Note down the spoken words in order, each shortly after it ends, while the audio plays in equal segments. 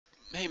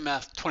Hey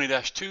Math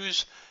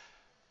 20-2s.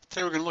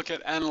 Today we're going to look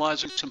at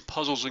analyzing some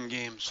puzzles and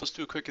games. Let's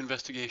do a quick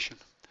investigation.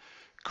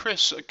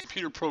 Chris, a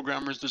computer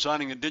programmer, is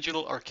designing a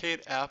digital arcade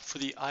app for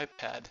the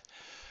iPad.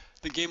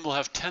 The game will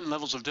have 10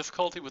 levels of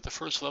difficulty, with the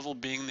first level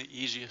being the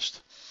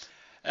easiest.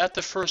 At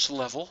the first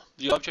level,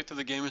 the object of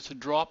the game is to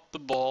drop the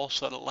ball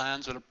so that it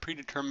lands at a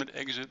predetermined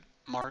exit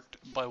marked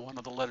by one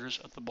of the letters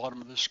at the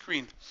bottom of the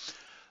screen.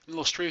 An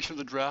illustration of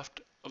the draft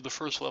of the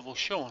first level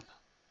shown.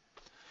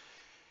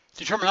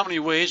 Determine how many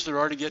ways there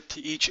are to get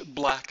to each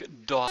black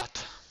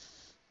dot.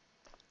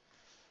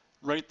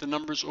 Write the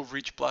numbers over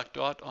each black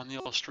dot on the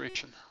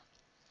illustration.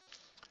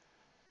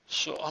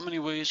 So how many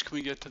ways can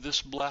we get to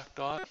this black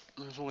dot?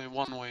 There's only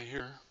one way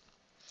here.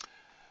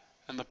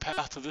 And the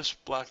path to this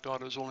black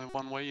dot is only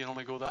one way. You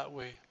only go that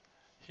way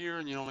here,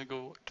 and you only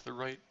go to the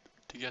right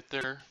to get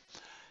there.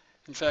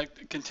 In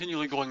fact,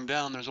 continually going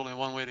down, there's only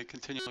one way to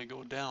continually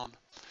go down.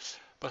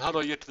 But how do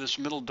I get to this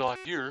middle dot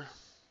here?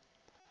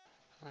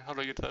 How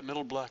do I get to that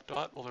middle black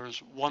dot? Well, there's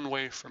one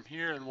way from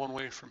here and one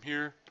way from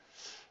here.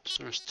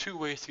 So there's two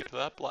ways to get to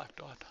that black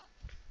dot.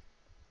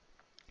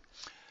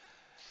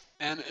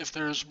 And if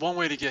there's one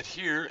way to get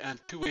here and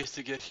two ways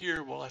to get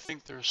here, well, I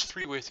think there's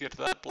three ways to get to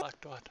that black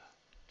dot.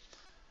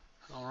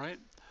 All right,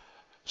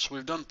 so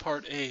we've done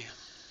part A.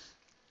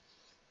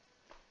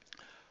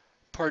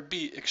 Part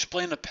B,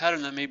 explain a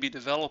pattern that may be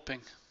developing.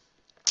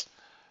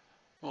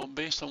 Well,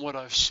 based on what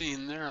I've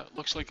seen there, it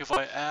looks like if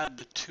I add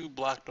the two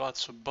black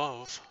dots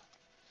above,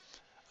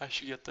 I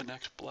should get the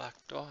next black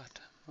dot.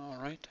 All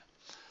right,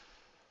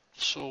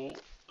 so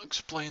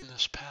explain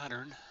this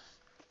pattern.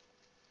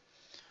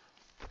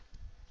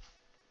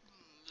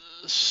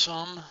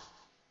 Sum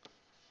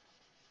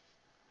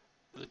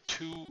the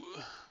two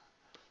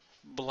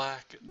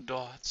black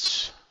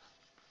dots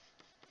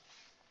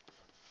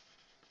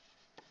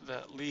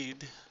that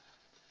lead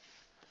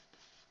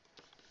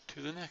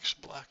to the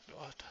next black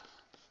dot.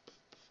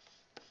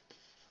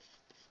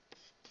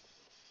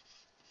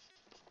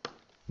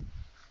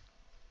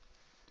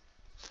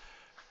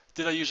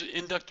 Did I use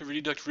inductive or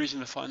deductive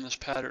reasoning to find this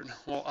pattern?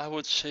 Well, I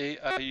would say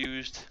I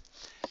used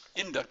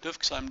inductive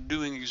because I'm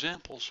doing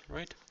examples,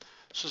 right?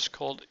 This is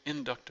called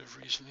inductive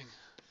reasoning.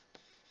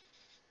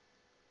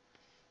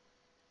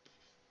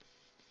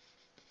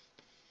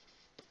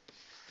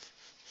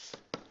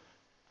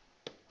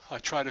 I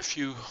tried a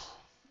few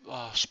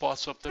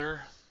spots up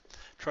there,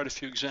 tried a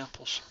few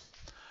examples.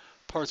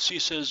 Part C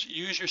says,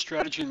 use your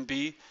strategy in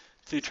B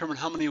to determine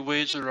how many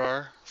ways there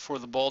are for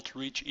the ball to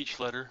reach each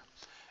letter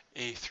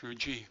A through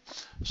G.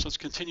 So let's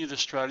continue this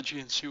strategy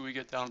and see what we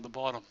get down at the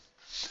bottom.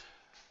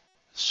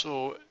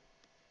 So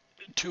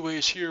two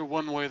ways here,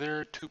 one way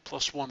there, 2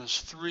 plus 1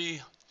 is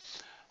 3.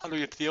 How do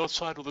we get to the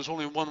outside? Well, there's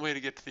only one way to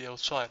get to the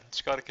outside.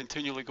 It's got to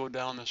continually go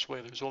down this way.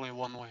 There's only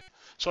one way.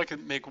 So I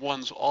can make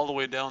ones all the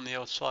way down the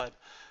outside.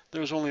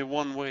 There's only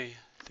one way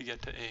to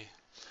get to A.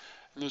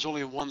 And there's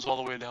only ones all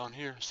the way down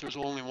here. So there's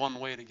only one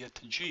way to get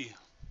to G.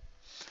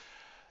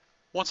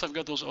 Once I've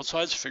got those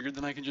outsides figured,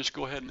 then I can just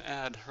go ahead and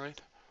add,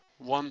 right?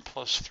 1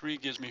 plus 3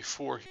 gives me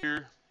 4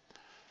 here.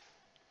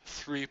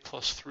 3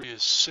 plus 3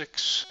 is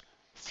 6.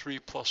 3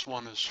 plus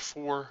 1 is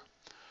 4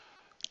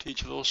 to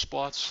each of those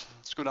spots.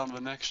 Let's go down to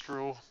the next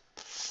row.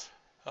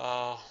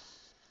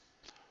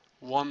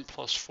 1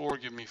 plus 4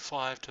 give me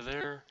 5 to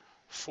there.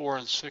 4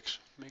 and 6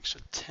 makes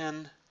it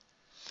 10.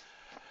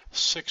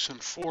 6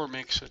 and 4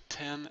 makes it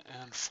 10,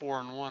 and 4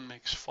 and 1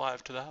 makes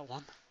 5 to that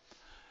one.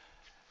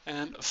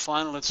 And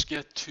finally, let's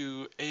get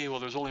to A. Well,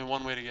 there's only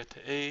one way to get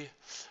to A.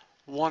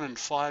 1 and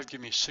 5 give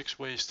me 6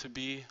 ways to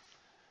B.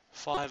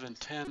 5 and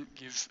 10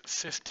 give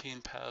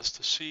 15 paths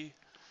to C.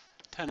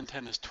 10 and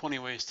 10 is 20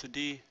 ways to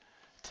D.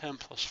 10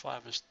 plus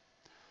 5 is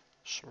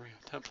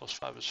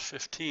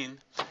 15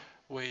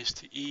 ways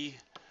to E.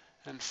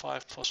 And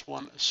 5 plus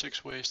 1 is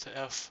 6 ways to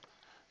F.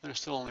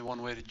 There's still only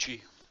one way to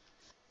G.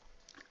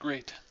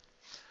 Great.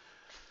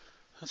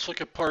 Let's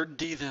look at part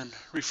D then.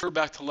 Refer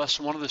back to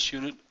lesson 1 of this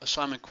unit,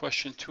 assignment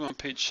question 2 on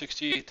page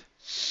 68.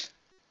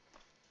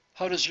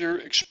 How does your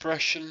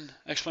explanation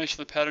of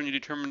the pattern you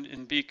determined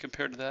in B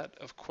compare to that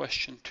of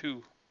question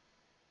 2?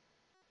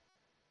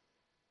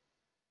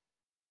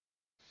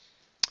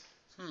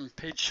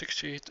 Page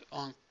 68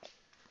 on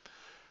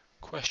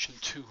question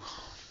 2.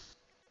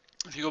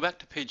 If you go back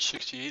to page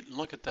 68 and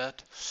look at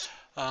that,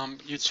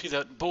 you'd see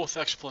that both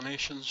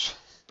explanations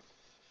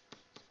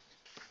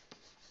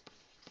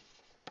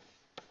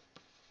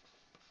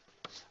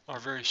are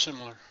very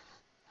similar,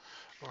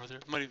 or they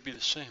might be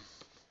the same.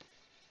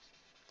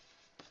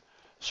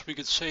 So we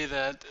could say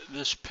that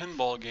this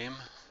pinball game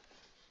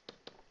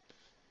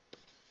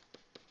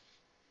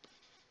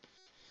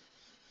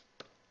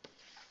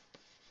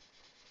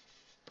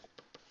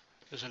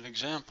is an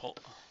example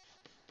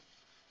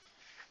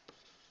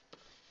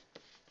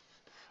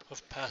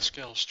of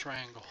Pascal's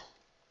triangle.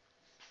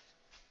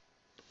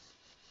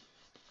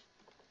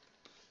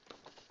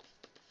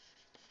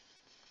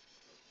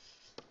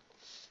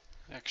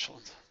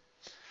 Excellent.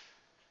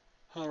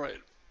 All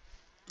right,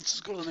 let's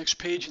go to the next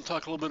page and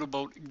talk a little bit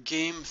about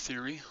game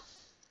theory.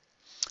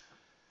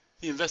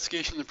 The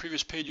investigation in the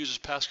previous page uses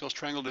Pascal's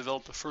triangle to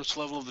develop the first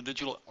level of the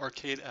digital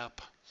arcade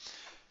app.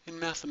 In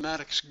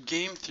mathematics,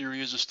 game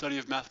theory is the study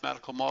of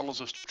mathematical models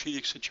of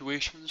strategic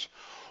situations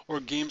or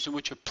games in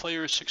which a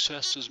player's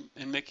success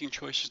in making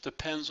choices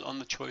depends on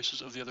the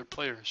choices of the other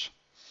players.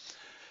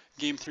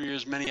 Game theory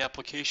has many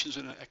applications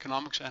in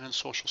economics and in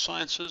social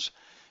sciences.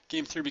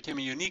 Game theory became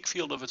a unique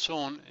field of its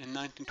own in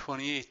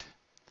 1928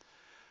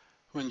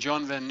 when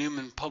John van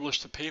Neumann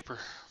published the paper,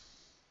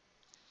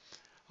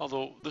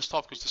 although this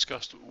topic was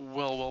discussed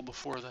well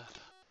before that.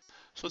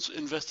 So let's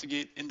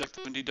investigate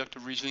inductive and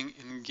deductive reasoning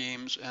in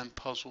games and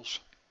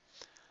puzzles.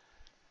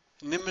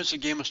 NIM is a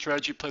game of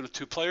strategy played with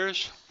two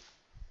players.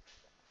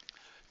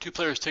 Two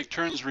players take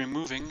turns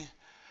removing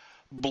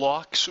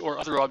blocks or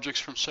other objects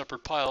from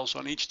separate piles.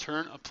 On each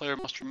turn, a player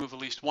must remove at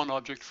least one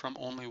object from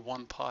only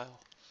one pile.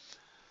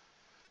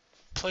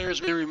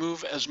 Players may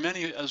remove as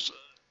many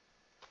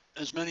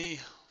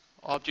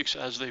objects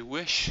as they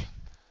wish,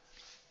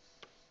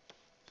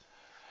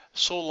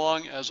 so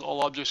long as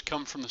all objects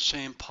come from the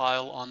same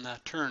pile on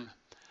that turn.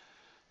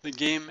 The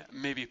game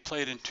may be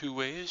played in two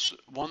ways.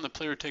 One, the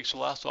player takes the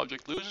last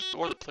object loses,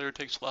 or the player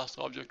takes the last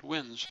object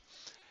wins.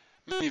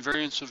 Many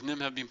variants of NIM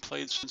have been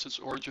played since its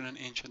origin in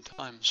ancient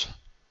times.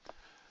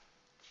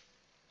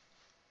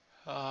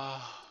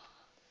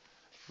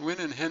 Wynne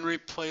and Henry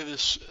play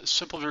this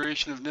simple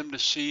variation of NIM to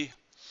see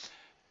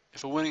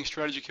if a winning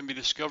strategy can be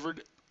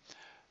discovered.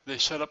 They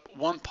set up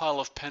one pile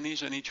of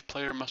pennies, and each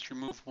player must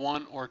remove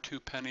one or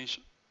two pennies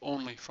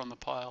only from the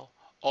pile,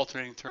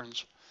 alternating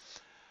turns.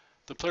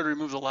 The player to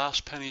remove the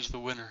last penny is the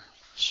winner.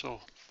 So,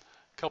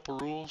 a couple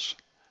rules.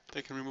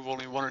 They can remove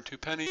only one or two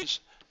pennies.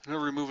 And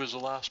whoever removes the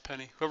last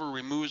penny, whoever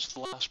removes the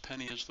last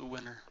penny is the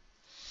winner.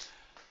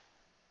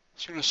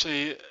 So you're going to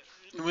say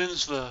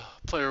Wynne's the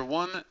player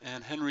 1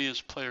 and Henry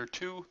is player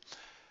 2.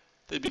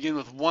 They begin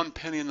with one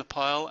penny in the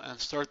pile and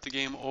start the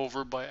game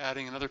over by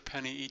adding another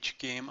penny each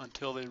game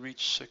until they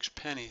reach 6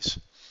 pennies.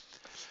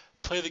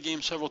 Play the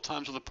game several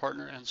times with a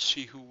partner and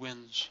see who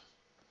wins.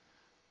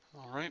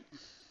 Alright,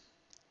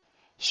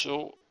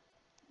 so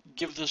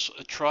give this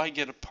a try,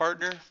 get a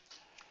partner,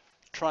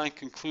 try and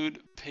conclude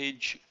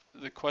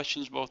the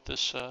questions about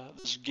this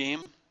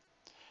game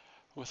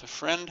with a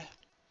friend,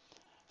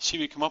 see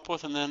what you come up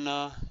with, and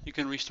then you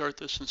can restart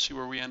this and see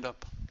where we end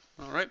up.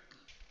 Alright,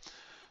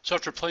 so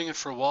after playing it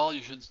for a while,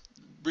 you should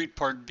read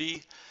part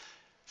B.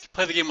 If you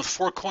play the game with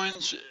 4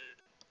 coins,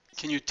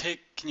 can you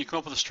come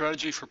up with a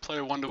strategy for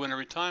player 1 to win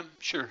every time?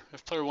 Sure.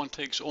 If player 1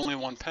 takes only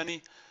 1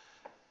 penny,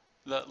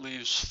 that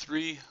leaves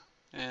 3,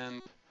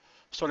 and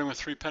starting with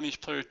 3 pennies,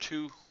 player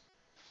 2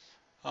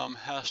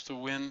 has to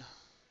win,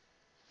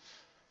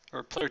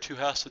 or player 2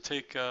 has to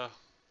take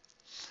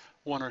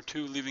 1 or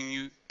 2, leaving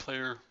you,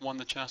 player 1,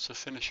 the chance to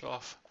finish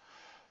off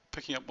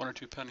picking up 1 or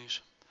 2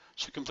 pennies.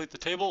 So complete the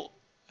table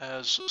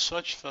as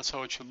such. That's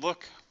how it should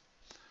look.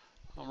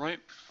 Alright.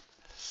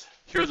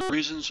 Here are the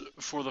reasons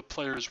for the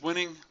players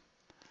winning.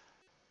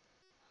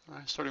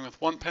 Alright, starting with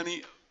 1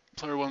 penny,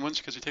 player 1 wins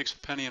because he takes a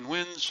penny and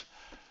wins.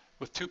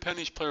 With 2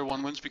 pennies, player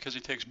 1 wins because he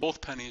takes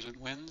both pennies and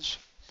wins.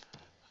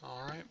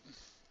 Alright.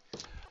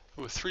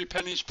 With 3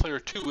 pennies, player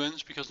 2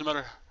 wins because no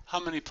matter how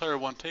many player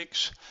 1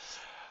 takes,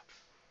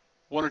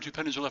 1 or 2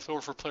 pennies are left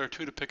over for player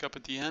 2 to pick up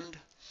at the end.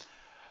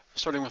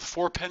 Starting with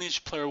 4 pennies,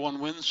 player 1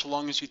 wins so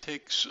long as he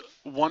takes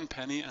 1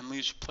 penny and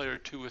leaves player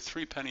 2 with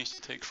 3 pennies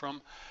to take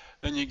from.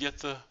 Then you get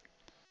the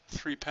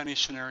 3 penny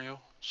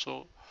scenario,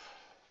 so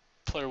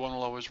player 1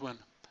 will always win.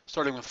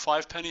 Starting with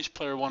 5 pennies,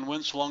 player 1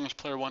 wins so long as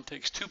player 1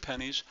 takes 2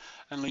 pennies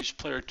and leaves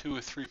player 2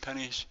 with 3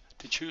 pennies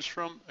to choose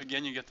from.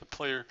 Again, you get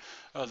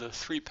the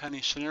 3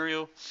 penny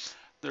scenario,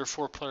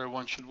 therefore player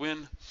 1 should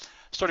win.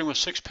 Starting with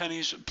 6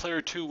 pennies,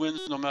 player 2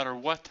 wins no matter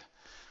what,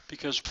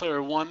 because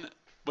player 1,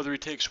 whether he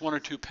takes 1 or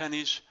 2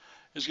 pennies,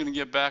 is going to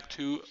get back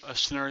to a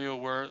scenario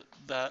where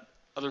that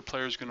other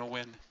player is going to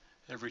win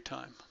every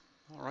time.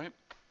 Alright?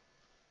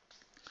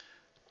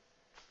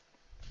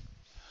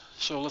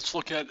 So let's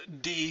look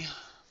at D.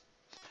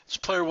 It's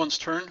player 1's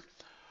turn.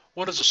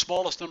 What is the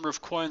smallest number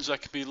of coins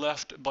that can be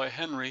left by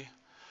Henry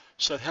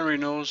so that Henry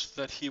knows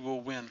that he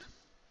will win?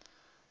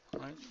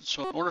 Alright?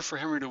 So in order for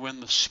Henry to win,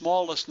 the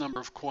smallest number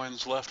of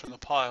coins left in the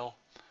pile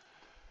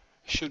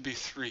should be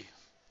 3.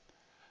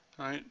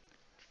 Alright?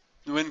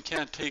 Wynne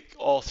can't take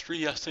all 3,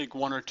 he has to take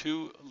 1 or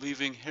 2,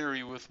 leaving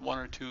Harry with 1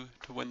 or 2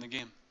 to win the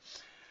game.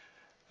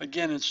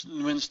 Again, it's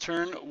Wynne's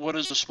turn. What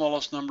is the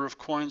smallest number of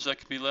coins that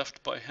can be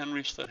left by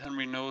Henry so that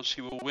Henry knows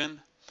he will win?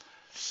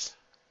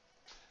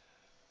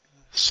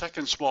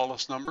 Second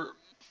smallest number.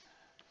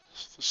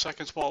 The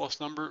second smallest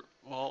number,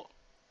 well,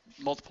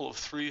 multiple of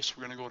 3, so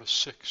we're going to go to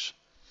 6.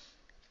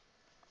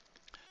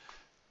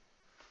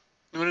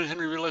 Wynne and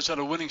Henry realize that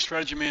a winning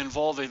strategy may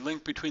involve a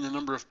link between the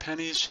number of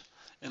pennies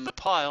in the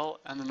pile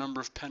and the number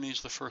of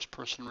pennies the first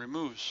person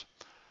removes.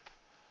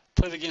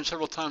 Play the game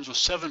several times with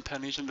 7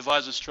 pennies and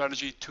devise a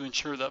strategy to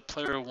ensure that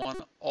player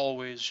 1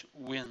 always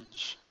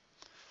wins.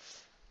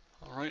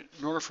 Alright,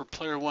 in order for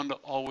player 1 to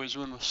always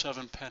win with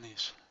 7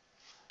 pennies,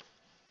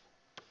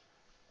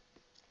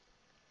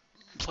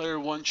 player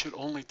 1 should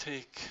only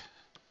take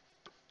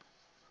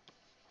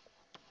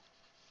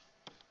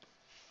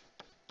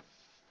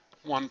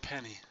 1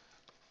 penny.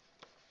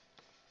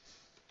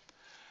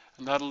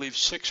 And that'll leave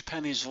 6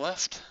 pennies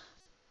left,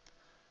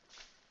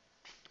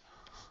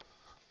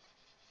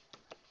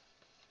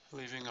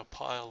 leaving a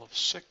pile of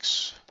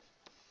 6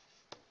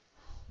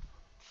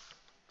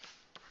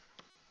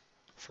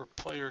 for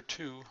player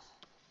 2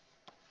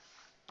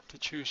 to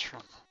choose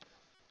from,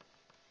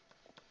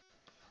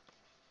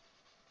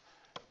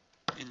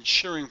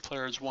 ensuring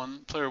player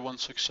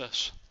one's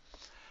success.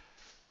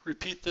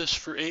 Repeat this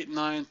for 8,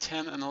 9,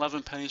 10, and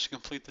 11 pennies to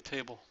complete the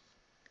table.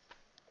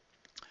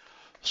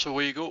 So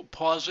where you go,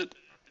 pause it,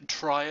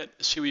 try it,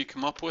 see what you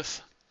come up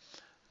with,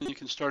 then you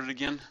can start it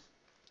again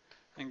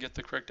and get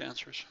the correct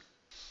answers.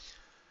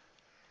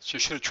 So you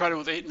should have tried it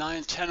with 8,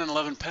 9, 10, and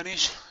 11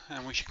 pennies,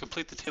 and we should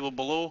complete the table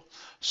below.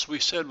 So we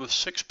said with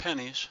 6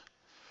 pennies,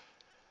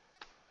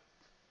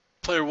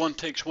 player 1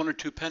 takes 1 or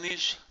 2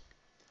 pennies,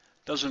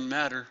 doesn't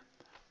matter.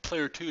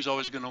 Player 2 is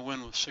always going to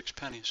win with 6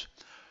 pennies.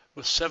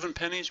 With 7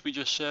 pennies, we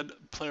just said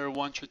player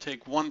 1 should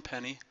take 1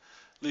 penny,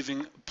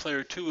 leaving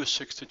player 2 with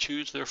 6 to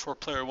choose, therefore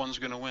player 1 is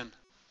going to win.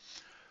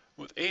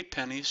 With 8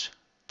 pennies,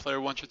 player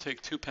 1 should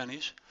take 2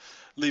 pennies,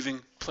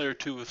 leaving player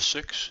 2 with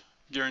 6,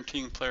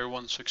 guaranteeing player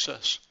 1's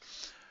success.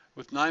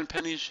 With 9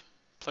 pennies,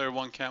 player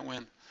 1 can't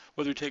win.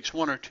 Whether he takes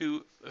 1 or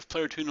 2, if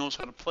player 2 knows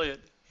how to play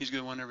it, he's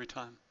going to win every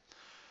time.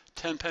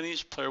 10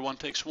 pennies, player 1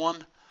 takes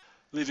 1,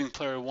 leaving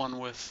player 1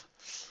 with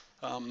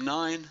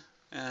 9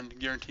 and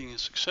guaranteeing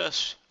his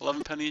success.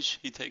 11 pennies,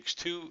 he takes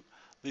 2,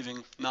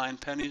 leaving 9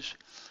 pennies.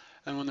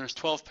 And when there's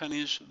 12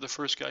 pennies, the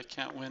first guy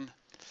can't win.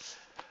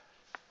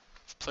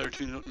 Player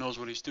 2 knows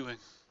what he's doing.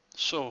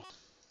 So,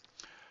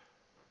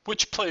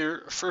 which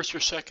player, first or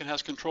second,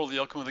 has control of the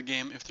outcome of the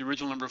game if the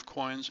original number of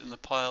coins in the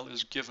pile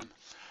is given?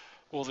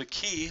 Well, the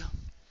key,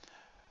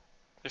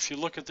 if you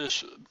look at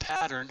this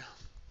pattern,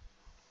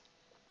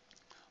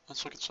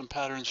 let's look at some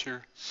patterns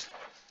here.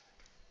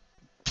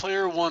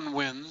 Player 1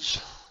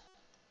 wins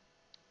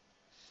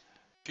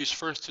if he's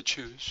first to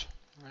choose,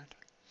 right?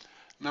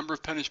 Number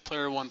of pennies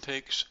player 1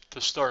 takes to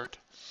start.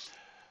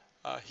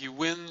 He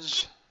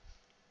wins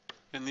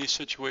in these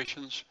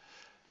situations.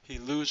 He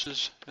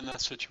loses in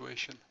that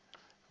situation.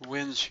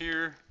 Wins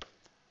here,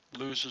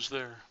 loses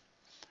there.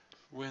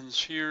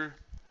 Wins here,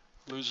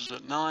 loses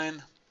at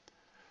 9.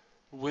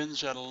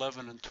 Wins at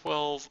 11 and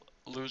 12.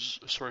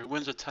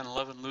 Wins at 10,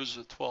 11, loses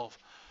at 12.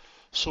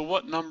 So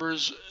what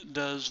numbers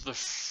does the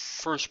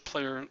first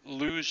player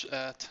lose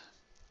at?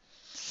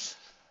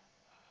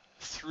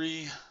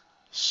 3,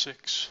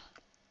 6,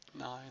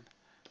 9,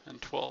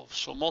 and 12.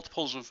 So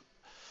multiples of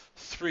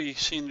 3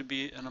 seem to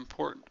be an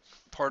important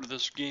part of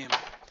this game.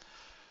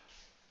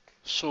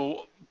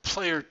 So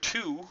player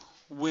 2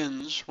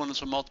 wins when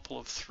it's a multiple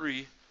of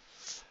 3.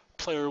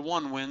 Player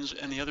 1 wins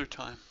any other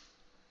time,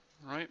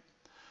 right?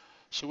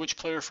 So which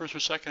player, first or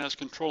second, has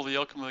control of the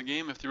outcome of the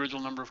game if the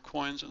original number of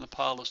coins in the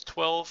pile is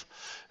 12?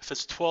 If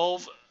it's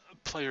 12,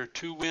 player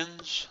 2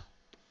 wins.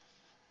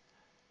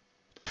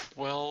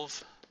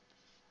 12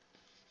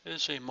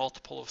 is a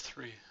multiple of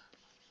 3.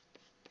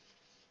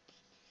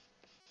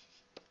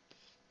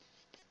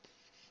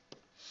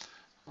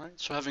 All right,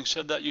 so having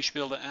said that, you should be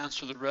able to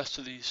answer the rest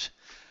of these.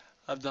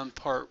 I've done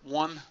part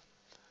 1.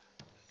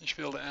 You should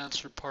be able to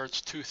answer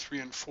parts 2, 3,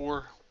 and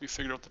 4. We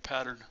figured out the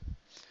pattern.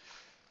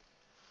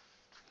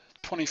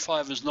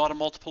 25 is not a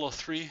multiple of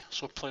 3,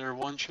 so player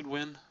 1 should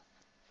win.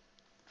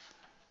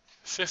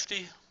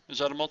 50, is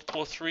that a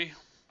multiple of 3?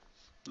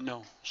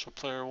 No, so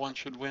player 1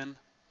 should win.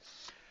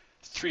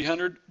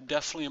 300,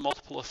 definitely a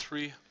multiple of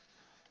 3,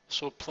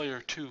 so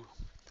player 2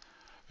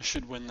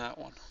 should win that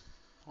one.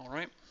 All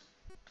right.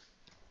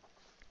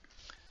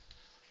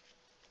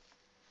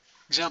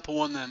 Example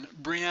 1 then.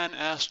 Brianne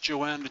asked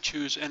Joanne to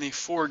choose any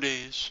 4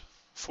 days,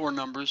 4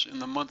 numbers in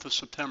the month of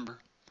September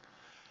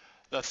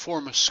that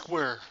form a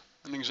square.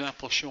 An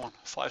example shown,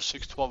 5,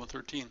 6, 12, and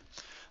 13.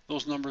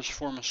 Those numbers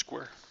form a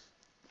square.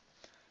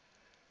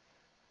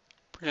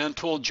 Brianne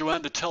told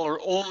Joanne to tell her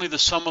only the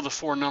sum of the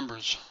 4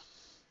 numbers.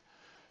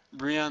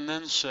 Brianne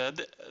then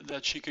said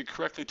that she could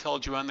correctly tell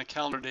Joanne the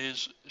calendar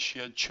days she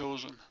had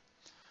chosen.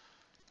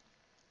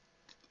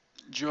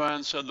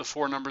 Joanne said the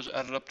 4 numbers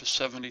added up to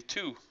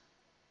 72.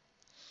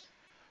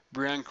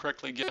 Brianne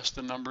correctly guessed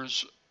the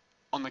numbers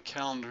on the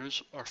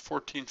calendars are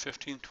 14,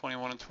 15,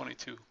 21, and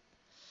 22.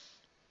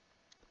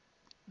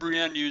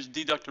 Brianne used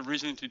deductive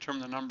reasoning to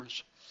determine the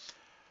numbers.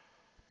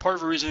 Part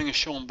of her reasoning is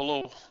shown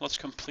below. Let's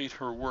complete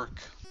her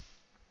work.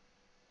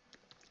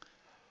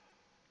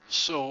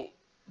 So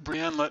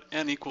Brianne let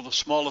n equal the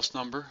smallest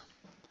number.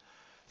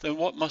 Then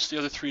what must the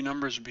other 3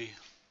 numbers be?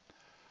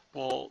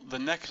 Well, the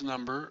next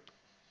number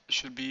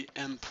should be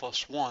n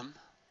plus 1.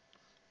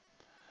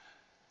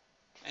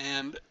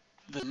 And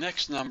the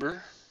next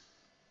number,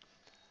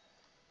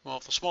 well,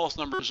 if the smallest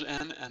number is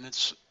n and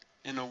it's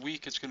in a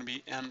week, it's going to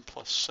be n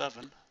plus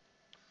 7.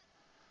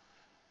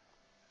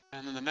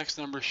 And then the next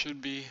number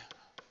should be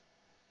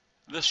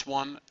this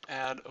one,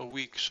 add a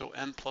week. So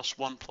n plus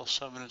 1 plus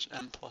 7 is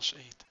n plus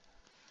 8.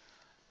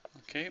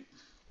 Okay.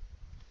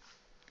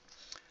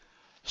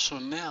 So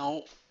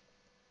now,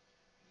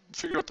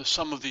 figure out the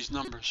sum of these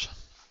numbers.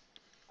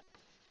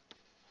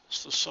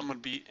 So the sum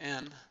would be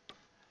n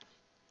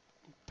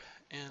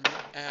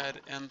add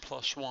n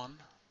plus 1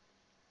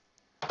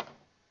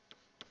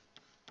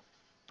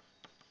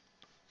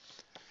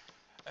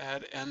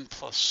 add n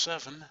plus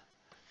 7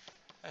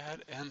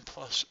 add n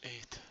plus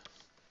 8.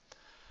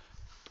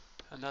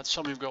 And that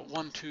sum we've got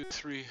 1, 2,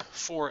 3,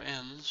 4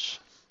 n's.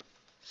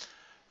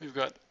 We've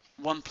got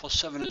 1 plus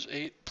 7 is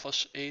 8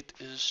 plus 8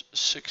 is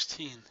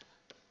 16.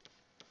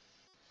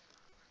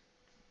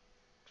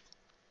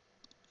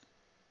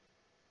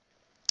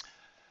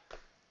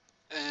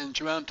 And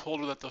Joanne told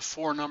her that the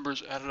four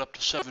numbers added up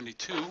to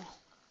 72.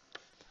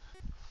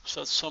 So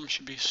that sum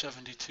should be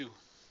 72.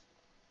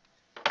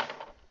 So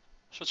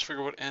let's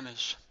figure what n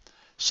is.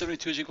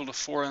 72 is equal to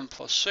 4n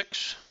plus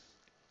 6.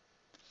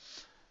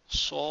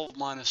 Solve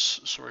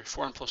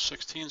 4n plus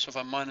 16. So if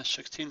I minus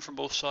 16 from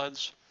both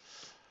sides,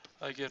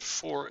 I get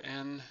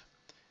 4n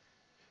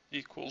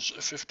equals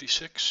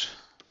 56.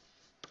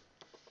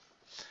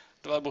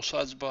 Divide both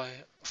sides by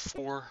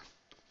 4,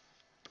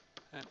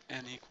 and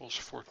n equals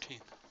 14.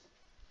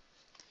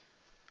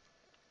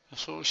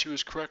 So she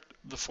was correct.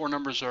 The four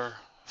numbers are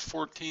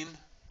 14,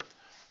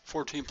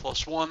 14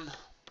 plus 1,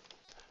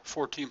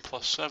 14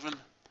 plus 7,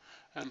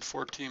 and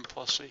 14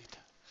 plus 8.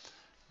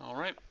 All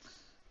right.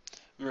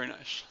 Very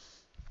nice.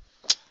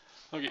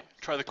 Okay,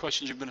 try the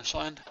questions you've been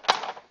assigned.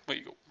 There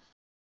you go.